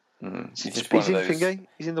 He's in Thingy.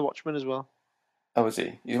 He's in The Watchmen as well. Oh, is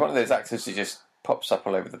he? He's one of those actors who just pops up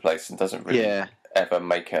all over the place and doesn't really ever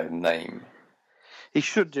make a name. He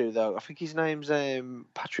should do, though. I think his name's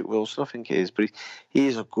Patrick Wilson, I think he is. But he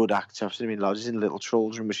is a good actor. I've seen him in loads. He's in Little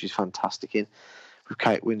Children, which he's fantastic in, with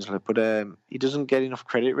Kate Winslet. But he doesn't get enough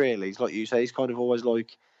credit, really. He's like you say, he's kind of always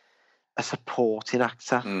like a supporting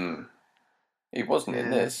actor. He wasn't in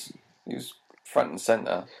this. He was front and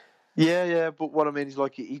centre. Yeah, but what I mean is,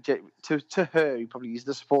 like, to her, he probably is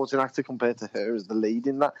the supporting actor compared to her as the lead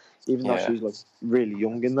in that, even though she's like really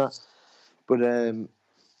young in that.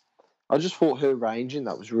 But I just thought her range in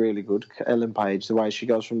that was really good. Ellen Page, the way she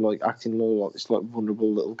goes from like acting like this like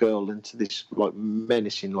vulnerable little girl into this like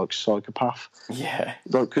menacing like psychopath. Yeah.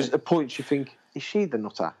 Like, because at points you think, is she the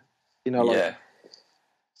nutter? You know, like. Yeah.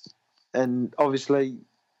 And obviously,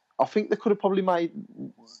 I think they could have probably made,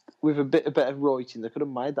 with a bit of better writing, they could have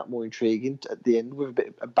made that more intriguing at the end with a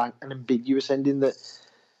bit of an ambiguous ending that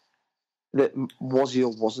was he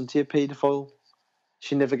or wasn't he a paedophile?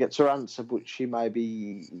 She never gets her answer, but she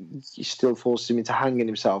maybe still forces him into hanging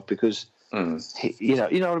himself because you know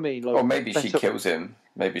what I mean. Like, or maybe she kills him.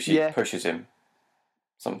 Maybe she pushes him.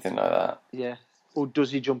 Something like that. Yeah. Or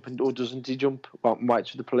does he jump or doesn't he jump? Well, waits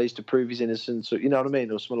for the police to prove his innocence, or you know what I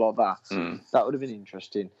mean, or something like that. That would have been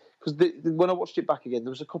interesting. Because when I watched it back again, there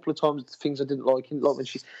was a couple of times things I didn't like when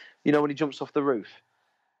she, you know, when he jumps off the roof.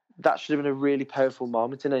 That should have been a really powerful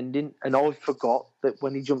moment and ending. And I forgot that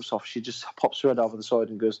when he jumps off, she just pops her head over the side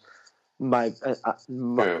and goes, maybe,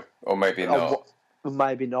 or maybe not.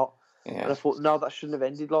 Maybe not. Yeah. And I thought, no, that shouldn't have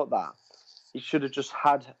ended like that. He should have just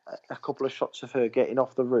had a couple of shots of her getting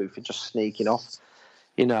off the roof and just sneaking off,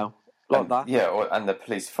 you know, like that. Yeah, and the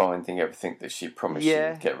police finding everything that she promised she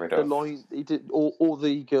would get rid of. The line, he did, or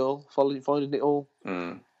the girl finding it all.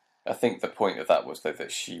 I think the point of that was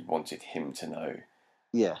that she wanted him to know.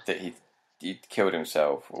 Yeah. That he'd killed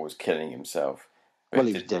himself or was killing himself. Well,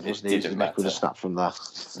 he was dead, wasn't he? His neck would have snapped from that.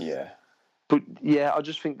 Yeah. But yeah, I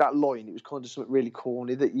just think that line, it was kind of something really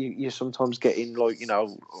corny that you sometimes get in, like, you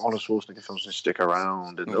know, Arnold Schwarzenegger films and stick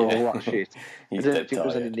around and all that shit. I don't think there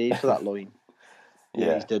was any need for that line.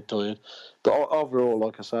 Yeah, he's dead tired. But overall,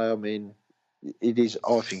 like I say, I mean, it is.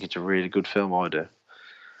 I think it's a really good film. I do.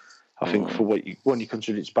 I think for when you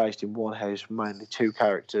consider it's based in one house, mainly two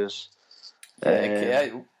characters.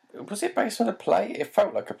 Was it based on a play? It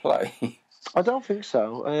felt like a play. I don't think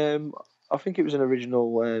so. I think it was an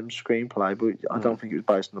original screenplay, but I don't think it was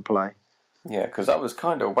based on a play. Yeah, because I was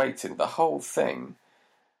kind of waiting. The whole thing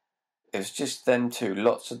is just them two,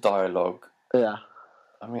 lots of dialogue. Yeah.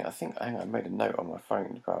 I mean, I made a note on my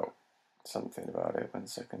phone about something about it. 1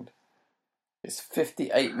 second. It's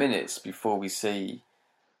 58 minutes before we see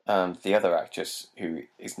the other actress who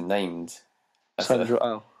is named Sandra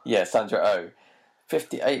Oh. Yeah, Sandra Oh.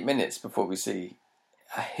 58 minutes before we see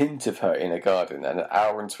a hint of her in a garden, and 1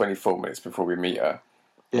 hour and 24 minutes before we meet her.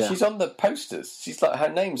 Yeah. She's on the posters. She's like, her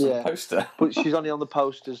name's on the poster. But she's only on the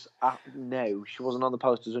posters now. She wasn't on the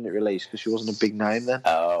posters when it released because she wasn't a big name then.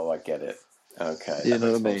 Oh, I get it. Okay. You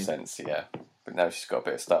know what I mean? Sense, yeah. But now she's got a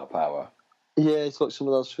bit of star power. Yeah, it's like some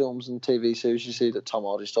of those films and TV series you see that Tom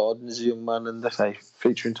Hardy starred in as a young man, and they say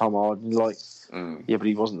featuring Tom Hardy, like, yeah, but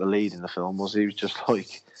he wasn't the lead in the film, was he? He was just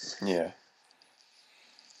like, yeah.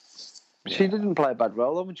 She didn't play a bad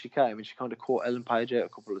role though when she came, and she kind of caught Ellen Page out a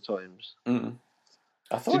couple of times.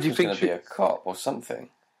 I thought she was going to be a cop or something.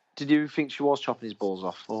 Did you think she was chopping his balls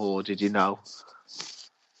off, or did you know?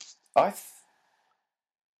 What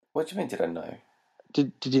do you mean? Did I know?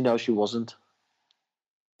 Did you know she wasn't?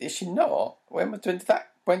 Is she not? When did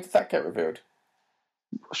that get revealed?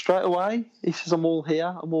 Straight away, he says, "I'm all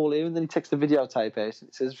here," and then he takes the videotape out and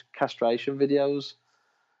it says castration videos,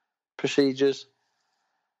 procedures.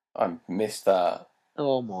 I missed that.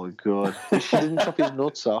 Oh my god! She didn't chop his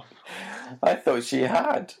nuts off. I thought she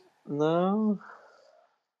had. No.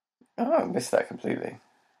 Oh, I missed that completely.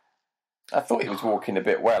 I thought he was walking a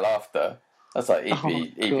bit well after. I was like,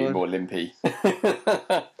 he'd be more limpy.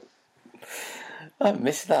 I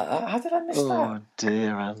missed that. How did I miss that? Oh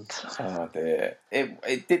dear, Ant. Oh dear.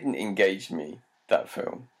 It didn't engage me, that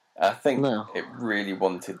film. I think it really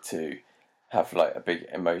wanted to have like a big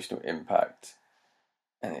emotional impact.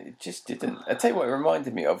 And it just didn't. I'll tell you what it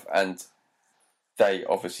reminded me of, and they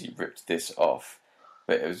obviously ripped this off,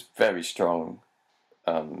 but it was very strong.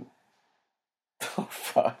 Oh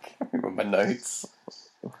fuck, I remember my notes.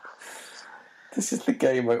 This is the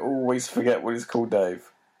game I always forget what it's called,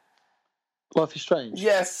 Dave. Life is Strange?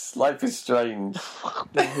 Yes, Life is Strange.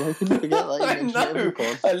 I can forget that. I know,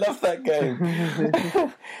 I love that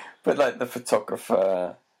game. But like the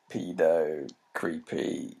photographer, pedo,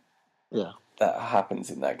 creepy. Yeah. That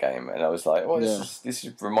happens in that game, and I was like, "Oh, this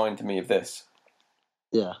is reminding me of this."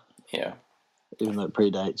 Yeah, yeah. Even though it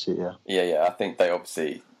predates it, yeah. Yeah. I think they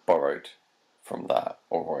obviously borrowed from that,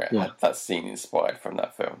 or had that scene inspired from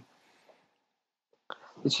that film.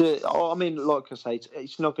 I mean, like I say,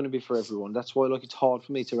 it's not going to be for everyone. That's why, like, it's hard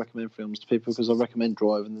for me to recommend films to people because I recommend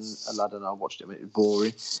Drive, and then a lad and I watched it, and it was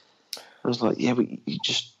boring. I was like, yeah, but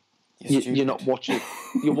you're not watching it.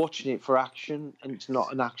 You're watching it for action, and it's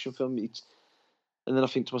not an action film. And then I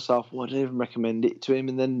think to myself, well, I didn't even recommend it to him.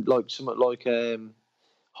 And then like something like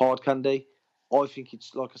Hard Candy, I think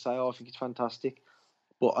it's fantastic.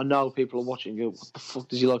 but I know people are watching and go, what the fuck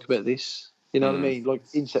does he like about this? You know what I mean? Like,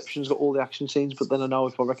 Inception's got all the action scenes, but then I know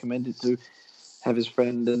if I recommend it to Heather's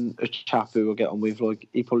friend and a chap who I get on with, like,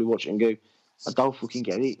 he probably watch it and go, I don't fucking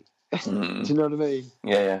get it. Do you know what I mean?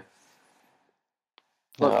 Yeah.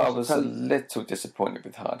 Like, I was a little disappointed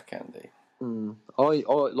with Hard Candy. I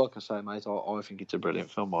like I say, mate, I think it's a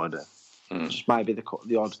brilliant film. I do. Just maybe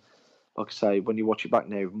the odd, like I say, when you watch it back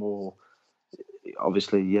now, more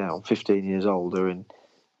obviously, yeah, I'm 15 years older, and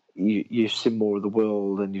you've seen more of the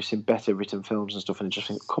world, and you've seen better written films and stuff, and you just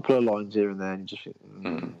think a couple of lines here and there, and you just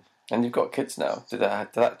think. And you've got kids now. Did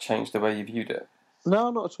that change the way you viewed it?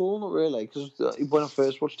 No, not at all, not really. Because when I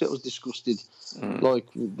first watched it, I was disgusted, like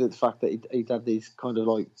the fact that he'd had these kind of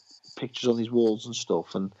like pictures on his walls and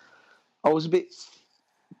stuff, and I was a bit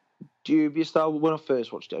dubious though. When I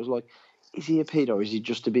first watched it, I was like, "Is he a pedo? Or is he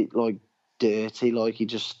just a bit like dirty? Like he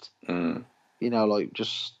just, you know, like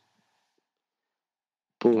just."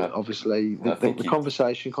 But obviously, the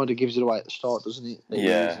conversation kind of gives it away at the start, doesn't it?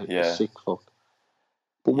 That he's a sick fuck.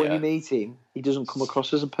 But when you meet him, he doesn't come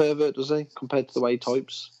across as a pervert, does he? Compared to the way he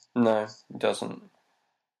types. No, he doesn't.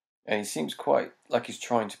 And he seems quite like he's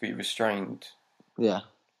trying to be restrained. Yeah.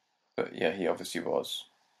 But yeah, he obviously was.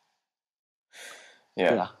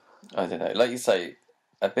 Yeah. I don't know. Like you say,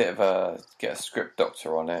 a bit of get a script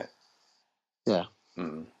doctor on it. Yeah.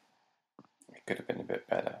 It could have been a bit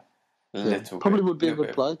better. Probably would be a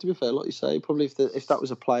good play, to be fair, like you say. Probably if that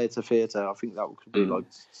was a play at a theatre, I think that could be like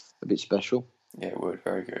a bit special. Yeah, it would.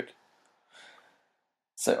 Very good.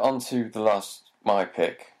 So on to my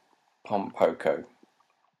pick, Pom Poko.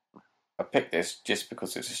 I picked this just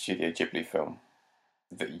because it's a Studio Ghibli film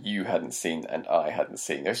that you hadn't seen and I hadn't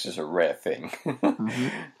seen. It's just a rare thing.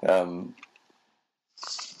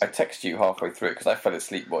 I texted you halfway through it because I fell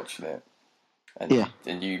asleep watching it.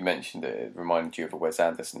 And you mentioned that it reminded you of a Wes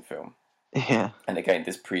Anderson film. Yeah. And again,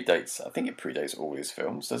 I think it predates all his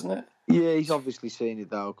films, doesn't it? Yeah, he's obviously seen it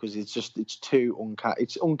though, because it's too uncanny.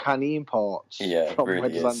 It's uncanny in parts. Yeah, from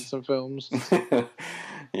really Wes Anderson films.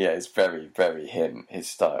 Yeah, it's very, very his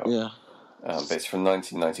style. Yeah. But it's from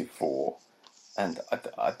 1994, and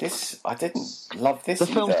I didn't love this. The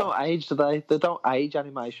films don't age, do they? They don't age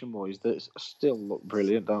animation-wise. They still look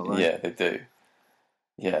brilliant, don't they? Yeah, they do.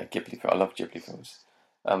 Yeah, Ghibli. I love Ghibli films.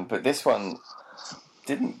 But this one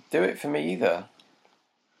didn't do it for me either.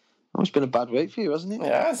 Oh, it's been a bad week for you, hasn't it?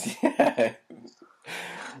 Yeah.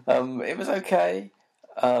 It was okay.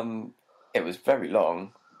 It was very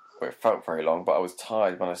long. Or it felt very long, but I was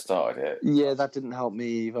tired when I started it. Yeah, that didn't help me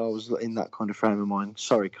either. I was in that kind of frame of mind.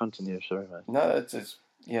 Sorry, continue. Sorry, man. No, it's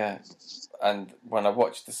yeah. And when I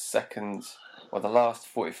watched the last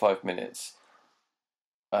 45 minutes,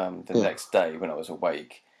 next day when I was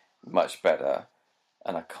awake, much better.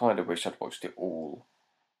 And I kind of wish I'd watched it all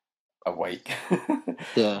awake.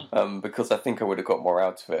 Yeah. Because I think I would have got more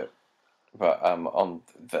out of it. But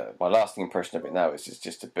my lasting impression of it now is it's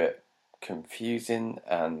just a bit confusing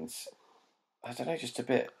and I don't know, just a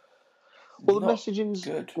bit. Well, the messaging's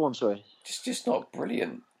good. Go on, sorry. Just not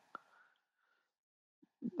brilliant.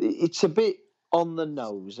 It's a bit on the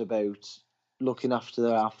nose about looking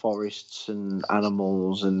after our forests and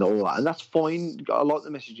animals and all that, and that's fine. I like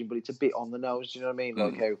the messaging, but it's a bit on the nose. Do you know what I mean?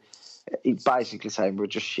 Like how it's basically saying we're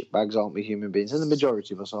just shitbags, aren't we, human beings? And the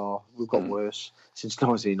majority of us are. We've got worse since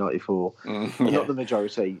 1994. Not the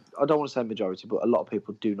majority. I don't want to say majority, but a lot of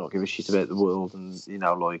people do not give a shit about the world and, you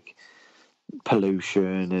know, like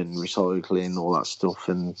pollution and recycling, all that stuff.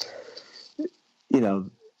 And, you know,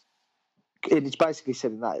 and it's basically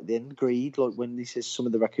saying that at the end, greed, like when he says some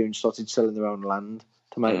of the raccoons started selling their own land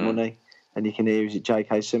to make money. And you can hear, is it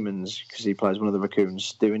J.K. Simmons, because he plays one of the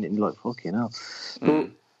raccoons, doing it, and you're like, fucking hell. But,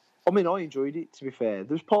 I mean, I enjoyed it, to be fair.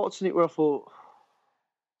 There's parts in it where I thought,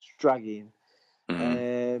 it's dragging.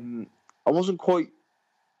 I wasn't quite...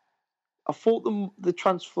 I thought the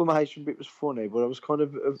transformation bit was funny, but I was kind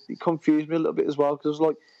of... It confused me a little bit as well, because I was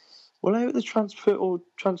like, well, how are they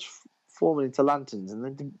transforming into lanterns and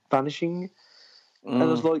then vanishing? And I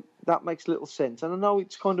was like, that makes little sense. And I know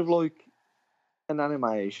it's kind of like an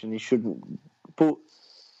animation, you shouldn't... But...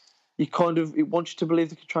 You kind of, it wants you to believe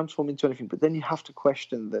they can transform into anything, but then you have to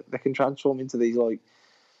question that they can transform into these like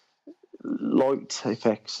light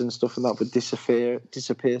effects and stuff and that would disappear.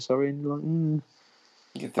 Sorry, and like,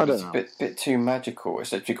 You think it's a bit too magical.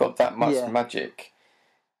 So if you got that much magic,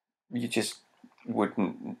 you just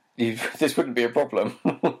wouldn't. This wouldn't be a problem.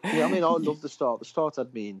 Yeah, I mean, I love the start. The start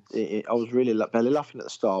had me. I was really belly laughing at the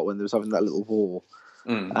start when they was having that little war,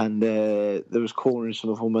 and there was cornering some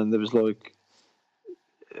of them, and there was like.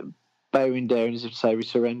 bowing down as if to say we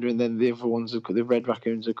surrender, and then the other ones, the red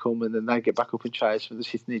raccoons, will come, and then they get back up and chase them.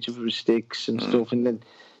 They're hitting each other with sticks and stuff, and then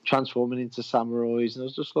transforming into samurais. And I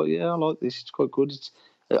was just like, yeah, I like this. It's quite good.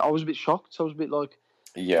 I was a bit shocked. I was a bit like,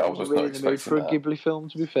 I was really not in the mood for that. a Ghibli film,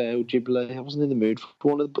 to be fair. Or Ghibli. I wasn't in the mood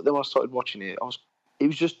for one. But then when I started watching it, it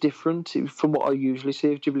was just different from what I usually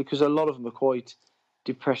see of Ghibli, because a lot of them are quite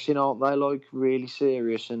depressing, aren't they? Like really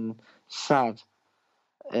serious and sad.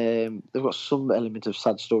 They've got some element of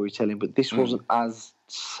sad storytelling, but this wasn't as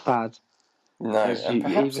sad. No, and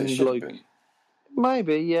perhaps it should have been.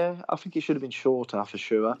 Maybe, yeah. I think it should have been shorter for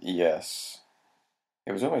sure. Yes,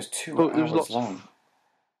 it was almost 2 hours long.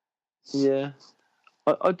 Yeah,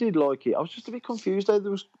 I did like it. I was just a bit confused though.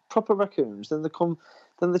 There was proper raccoons, then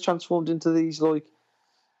they transformed into these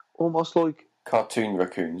almost like cartoon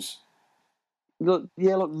raccoons. Like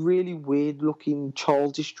really weird looking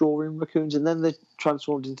childish drawing raccoons, and then they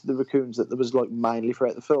transformed into the raccoons that there was like mainly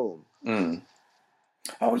throughout the film.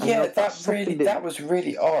 Oh yeah, that was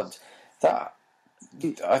really odd. That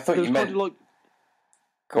I thought you meant.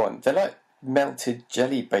 Go on, they're like melted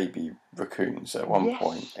jelly baby raccoons at one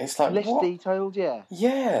point. It's like less detailed, yeah.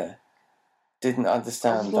 Yeah, didn't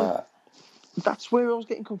understand that. That's where I was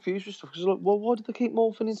getting confused with stuff. Because well, why did they keep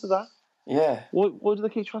morphing into that? Yeah. Why do they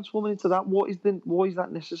keep transforming into that? Why is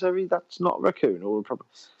that necessary? That's not a raccoon, or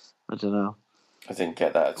I don't know. I didn't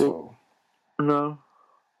get that at all. No.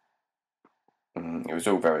 It was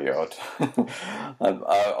all very odd.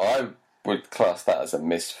 I would class that as a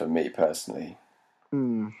miss for me personally.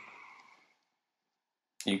 You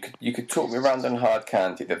could talk me around on Hard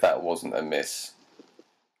Candy that wasn't a miss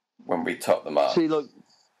when we top them up. See,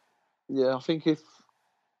 I think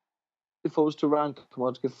if I was to rank them,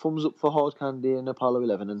 I'd give thumbs up for Hard Candy and Apollo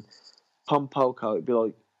 11, and Pom Poko, it'd be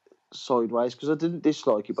like sideways, because I didn't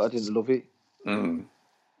dislike it, but I didn't love it. Do you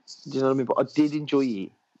know what I mean? But I did enjoy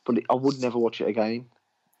it, but I would never watch it again.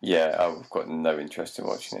 Yeah, I've got no interest in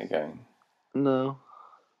watching it again. No.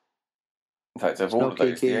 In fact, of all of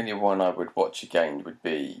those, the only one I would watch again would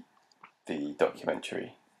be the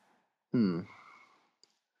documentary. I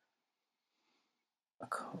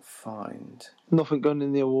can't find... Nothing going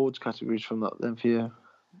in the awards categories from that then for you?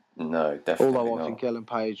 No, definitely Although not. I think Ellen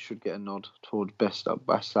Page should get a nod towards best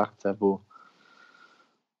actor, but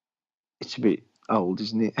it's a bit old,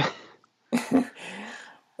 isn't it?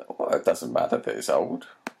 Well, it doesn't matter that it's old.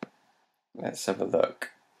 Let's have a look.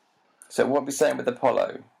 So what are we saying with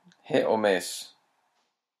Apollo? Hit or miss?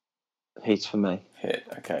 Hit for me. Hit,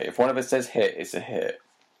 okay. If one of us says hit, it's a hit.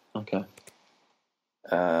 Okay.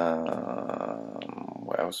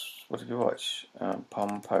 What else? What did we watch?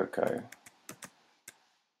 Pom Poko.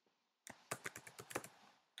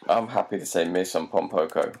 I'm happy to say miss on Pom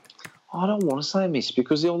Poko. I don't want to say miss,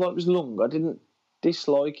 because although it was long, I didn't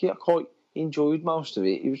dislike it. I quite enjoyed most of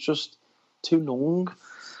it. It was just too long.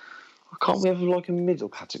 Can't we have like a middle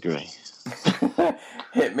category?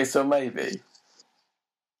 Hit, miss, or maybe?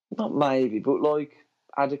 Not maybe, but like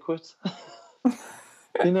adequate.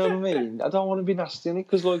 You know what I mean? I don't want to be nasty on it,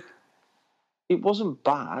 because like it wasn't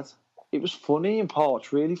bad. It was funny in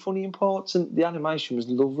parts, really funny in parts, and the animation was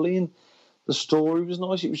lovely, and the story was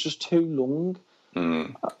nice. It was just too long.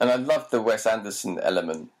 And I love the Wes Anderson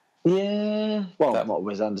element. Yeah, well, not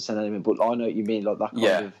Wes Anderson element, but I know what you mean, like that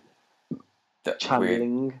kind of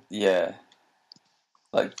channeling. Weird. Yeah.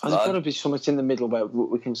 Like, there's got to be something in the middle where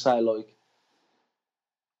we can say like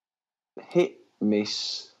hit,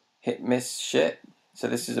 miss, shit. So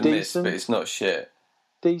this is a decent. miss, but it's not shit.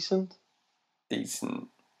 Decent.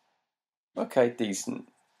 Okay, decent.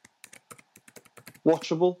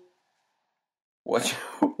 Watchable.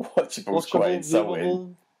 Watchable's quite insulting.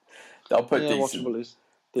 Viewable. I'll put decent. Watchable is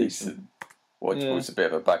decent. Watchable is a bit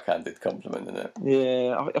of a backhanded compliment, isn't it?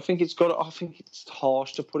 Yeah, I think it's got. I think it's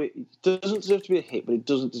harsh to put it. It doesn't deserve to be a hit, but it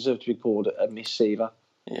doesn't deserve to be called a miss either.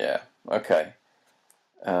 Yeah. Okay.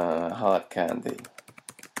 Hard Candy.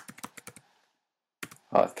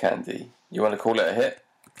 You want to call it a hit?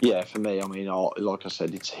 Yeah, for me. I mean, like I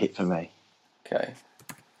said, it's a hit for me. Okay.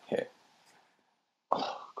 Hit.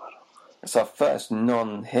 Oh God. So our first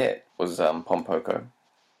non-hit was Pom Poko.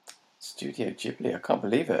 Studio Ghibli. I can't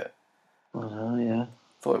believe it. Oh yeah.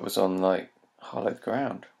 Thought it was on like hallowed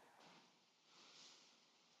ground.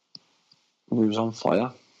 It was on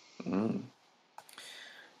fire.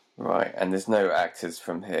 Right, and there's no actors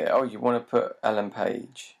from here. Oh, you want to put Ellen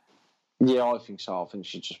Page? Yeah, I think so. I think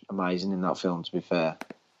she's just amazing in that film, to be fair.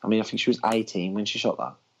 I mean, I think she was 18 when she shot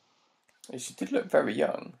that. She did look very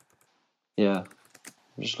young. Yeah.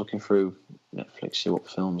 I'm just looking through Netflix, see what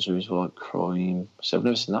films there is like crime. So I've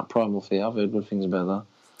never seen that, Primal Fear. I've heard good things about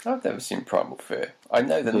that. I've never seen Primal Fear. I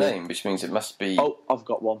know the name, which means it must be... Oh, I've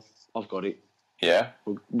got one. I've got it. Yeah?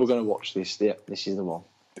 We're going to watch this. Yeah, this is the one.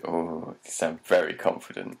 Oh, you sound very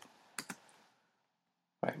confident.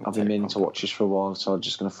 I've been meaning to watch this for a while, so I'm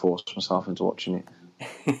just going to force myself into watching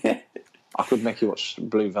it. I could make you watch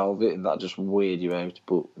Blue Velvet, and that'd just weird you out,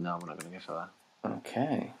 but no, we're not going to go for that.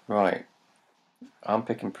 Okay, right. I'm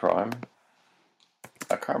picking Prime.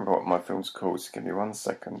 I can't remember what my film's called, so give me 1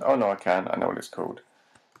 second. Oh, no, I can. I know what it's called.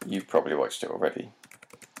 You've probably watched it already.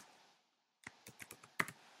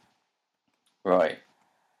 Right.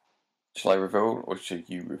 Shall I reveal, or should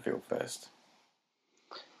you reveal first?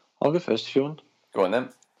 I'll go first if you want. Go on then.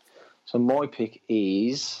 So my pick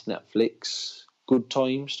is Netflix Good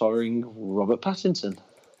Time, starring Robert Pattinson.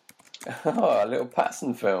 Oh, a little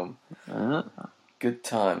Pattinson film. Good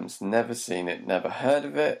Times. Never seen it, never heard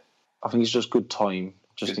of it. I think it's just Good Time,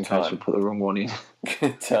 just in case we put the wrong one in.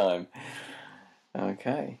 Good Time.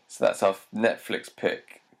 Okay, so that's our Netflix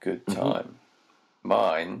pick. Good Time.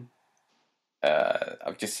 Mine,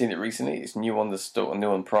 I've just seen it recently. It's new on the store,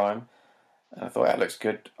 new on Prime, and I thought that looks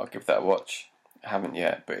good. I'll give that a watch. I haven't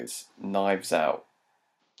yet, but it's Knives Out.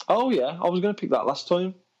 Oh yeah, I was going to pick that last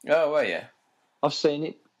time. Oh well, yeah. I've seen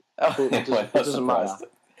it. Oh, it doesn't matter.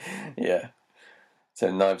 Yeah.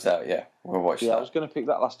 So Knives Out, yeah, we'll watch that. Yeah, I was going to pick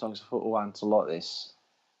that last time because I thought, oh, Ant will like this.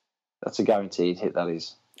 That's a guaranteed hit. That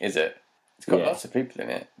is. Is it? It's got lots of people in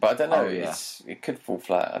it, but I don't know. It could fall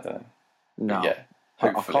flat. I don't know. No. But yeah.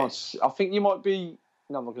 Hopefully. I can't. I think you might be.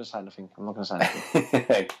 No, I'm not going to say nothing. I'm not going to say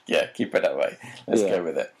anything. Yeah, keep it that way. Let's go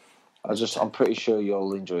with it. I'm pretty sure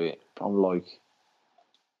you'll enjoy it. I'm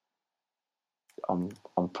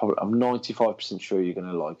 95% sure you're going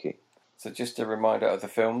to like it. So just a reminder of the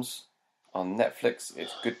films. On Netflix,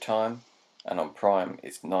 it's Good Time, and on Prime,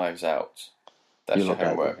 it's Knives Out. That's your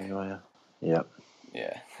homework. Anyway, yeah.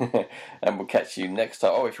 Yeah. And we'll catch you next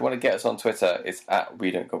time. Oh, if you want to get us on Twitter, it's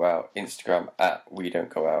 @WeDon'tGoOut. Instagram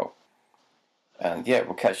 @WeDon'tGoOut. And yeah,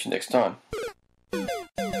 we'll catch you next time.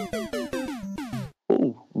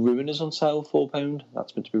 Oh, Ruiners on sale, £4.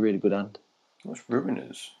 That's meant to be really good, and what's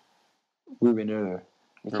Ruiners? Ruiner.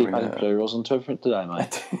 You keep adding plurals onto everything today,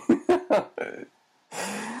 mate.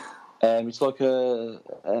 It's like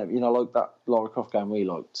like that Lara Croft game we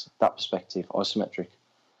liked. That perspective, isometric.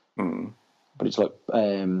 But it's like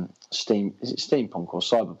Is it steampunk or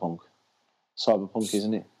cyberpunk? Cyberpunk,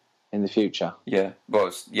 isn't it? In the future. Yeah.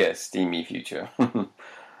 Well, steamy future.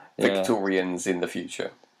 Victorians in the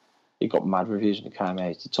future. It got mad reviews when it came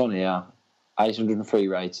out. It's on here. 803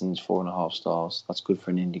 ratings, 4.5 stars. That's good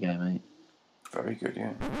for an indie game, mate. Very good,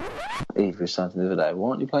 yeah. Eve was saying the other day, why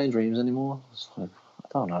aren't you playing Dreams anymore? I was like, I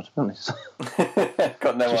don't know, to be honest.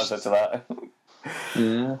 Got no answer to that.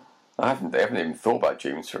 Yeah. I haven't even thought about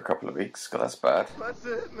Dreams for a couple of weeks, because that's bad. That's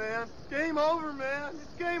it, man. Game over, man.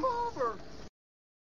 It's game over.